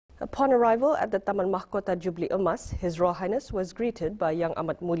Upon arrival at the Taman Mahkota Jubli Emas, His Royal Highness was greeted by Yang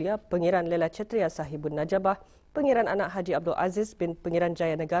Amat Mulia Pengiran Lela Cetria Sahibun Najabah, Pengiran Anak Haji Abdul Aziz bin Pengiran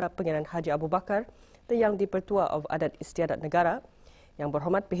Jaya Negara Pengiran Haji Abu Bakar, the Yang Dipertua of Adat Istiadat Negara, Yang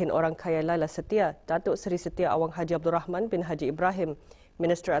Berhormat Pihin Orang Kaya Laila Setia, Datuk Seri Setia Awang Haji Abdul Rahman bin Haji Ibrahim,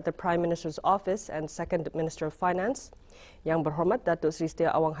 Minister at the Prime Minister's Office and Second Minister of Finance, Yang Berhormat Datuk Seri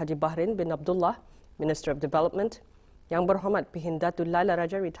Setia Awang Haji Bahrain bin Abdullah, Minister of Development, Yang Berhormat Pihin Datuk Laila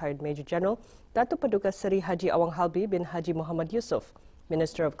Raja, Retired Major General, Datuk Paduka Seri Haji Awang Halbi bin Haji Muhammad Yusuf,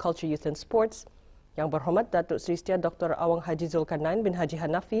 Minister of Culture, Youth and Sports, Yang Berhormat Datuk Seri Setia Dr. Awang Haji Zulkarnain bin Haji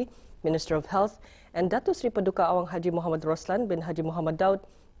Hanafi, Minister of Health, and Datuk Seri Paduka Awang Haji Muhammad Roslan bin Haji Muhammad Daud,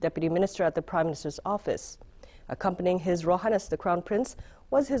 Deputy Minister at the Prime Minister's Office. Accompanying His Royal Highness the Crown Prince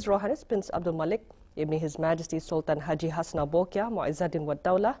was His Royal Highness Prince Abdul Malik, ibni His Majesty Sultan Haji Hassanal Bolkiah Mu'izzaddin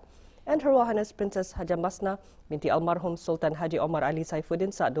Waddaulah, and Her Royal Highness Princess Haja Masna binti Almarhum Sultan Haji Omar Ali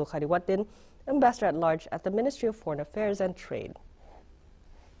Saifuddin Sa'adul Khariwaddin, Ambassador at Large at the Ministry of Foreign Affairs and Trade.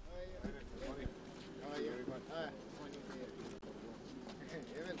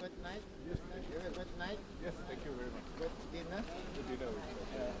 Yes, thank you very much. Good dinner? Good dinner.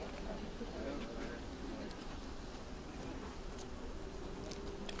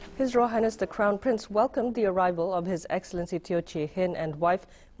 His Royal Highness the Crown Prince welcomed the arrival of His Excellency Chee Hean and wife,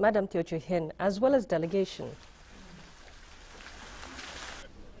 Madam Chee Hean, as well as delegation.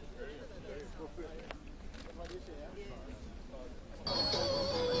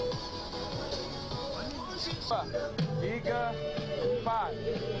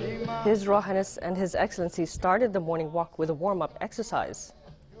 His Royal Highness and His Excellency started the morning walk with a warm-up exercise.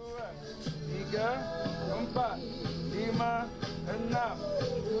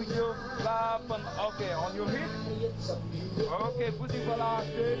 Okay, on your feet. Okay, push it for last.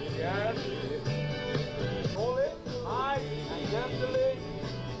 Yes. Hold it. High and gently.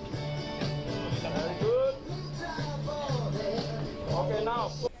 Very good. Okay,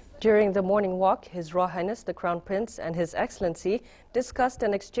 now. During the morning walk, His Royal Highness the Crown Prince and His Excellency discussed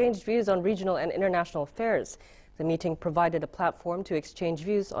and exchanged views on regional and international affairs. The meeting provided a platform to exchange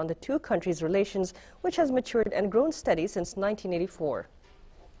views on the two countries' relations, which has matured and grown steady since 1984.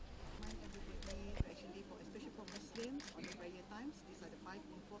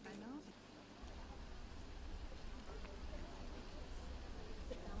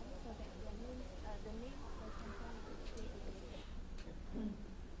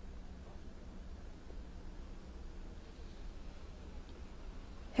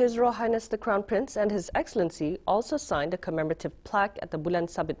 His Royal Highness the Crown Prince and His Excellency also signed a commemorative plaque at the Bulan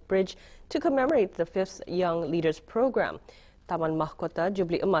Sabit Bridge to commemorate the 5th Young Leaders Program. Taman Mahkota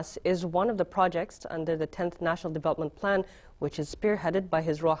Jubli Emas is one of the projects under the 10th National Development Plan, which is spearheaded by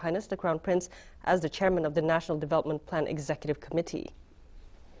His Royal Highness the Crown Prince as the Chairman of the National Development Plan Executive Committee.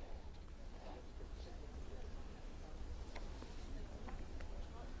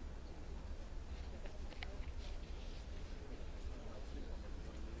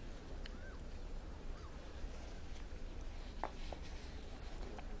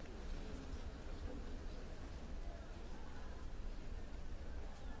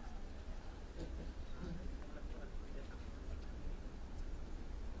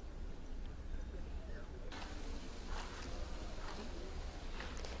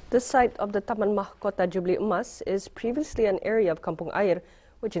 The site of the Taman Mahkota Jubli Emas is previously an area of Kampung Air,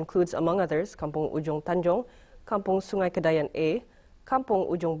 which includes, among others, Kampung Ujung Tanjung, Kampung Sungai Kedayan A,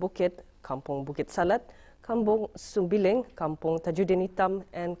 Kampung Ujung Bukit, Kampung Bukit Salat, Kampung Sumbiling, Kampung Tajudin Hitam,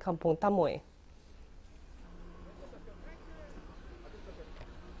 and Kampung Tamoy.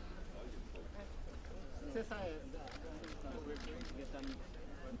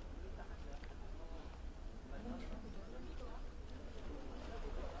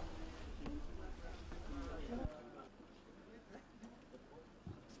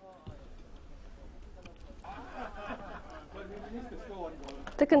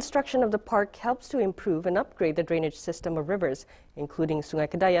 The construction of the park helps to improve and upgrade the drainage system of rivers, including Sungai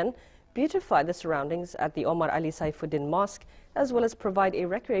Kedayan, beautify the surroundings at the Omar Ali Saifuddin Mosque, as well as provide a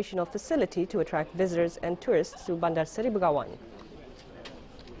recreational facility to attract visitors and tourists to Bandar Seri Begawan.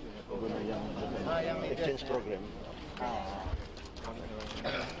 Exchange program.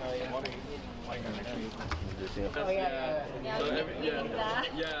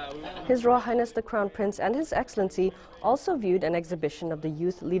 His Royal Highness the Crown Prince and His Excellency also viewed an exhibition of the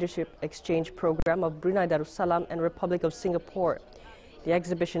Youth Leadership Exchange Program of Brunei Darussalam and Republic of Singapore. The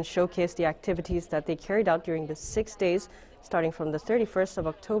exhibition showcased the activities that they carried out during the 6 days, starting from the 31st of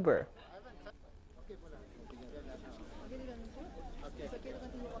October.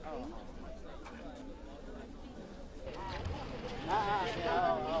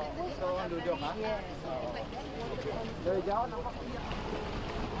 duduk, ha? Dari jauh nampak.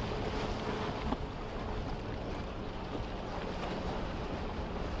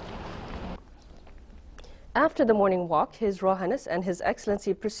 After the morning walk, His Royal Highness and His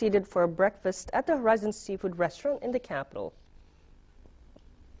Excellency proceeded for a breakfast at the Horizon Seafood Restaurant in the capital.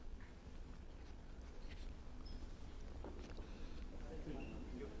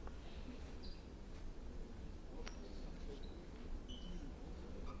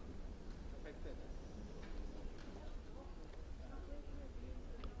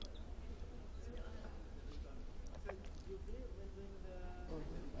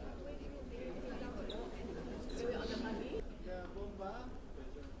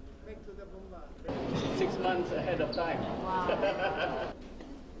 Months ahead of time. Wow.